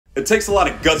It takes a lot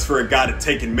of guts for a guy to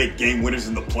take and make game winners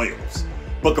in the playoffs.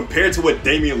 But compared to what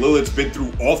Damian Lillard's been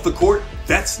through off the court,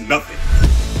 that's nothing.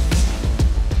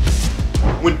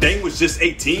 When Dame was just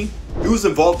 18, he was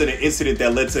involved in an incident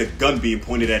that led to a gun being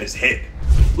pointed at his head.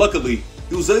 Luckily,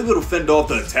 he was able to fend off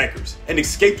the attackers and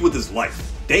escaped with his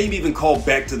life. Dame even called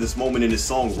back to this moment in his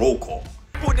song Roll Call.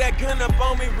 Put that gun up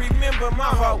on me, remember my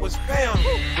heart was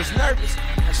pounding. Was nervous,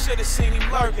 I should have seen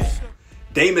him lurking.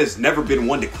 Dame has never been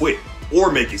one to quit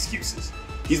or make excuses.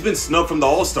 He's been snubbed from the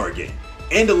All-Star game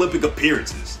and Olympic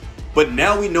appearances. But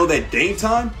now we know that Dame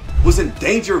time was in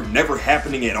danger of never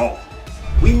happening at all.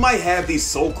 We might have these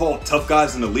so-called tough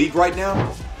guys in the league right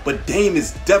now, but Dame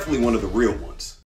is definitely one of the real ones.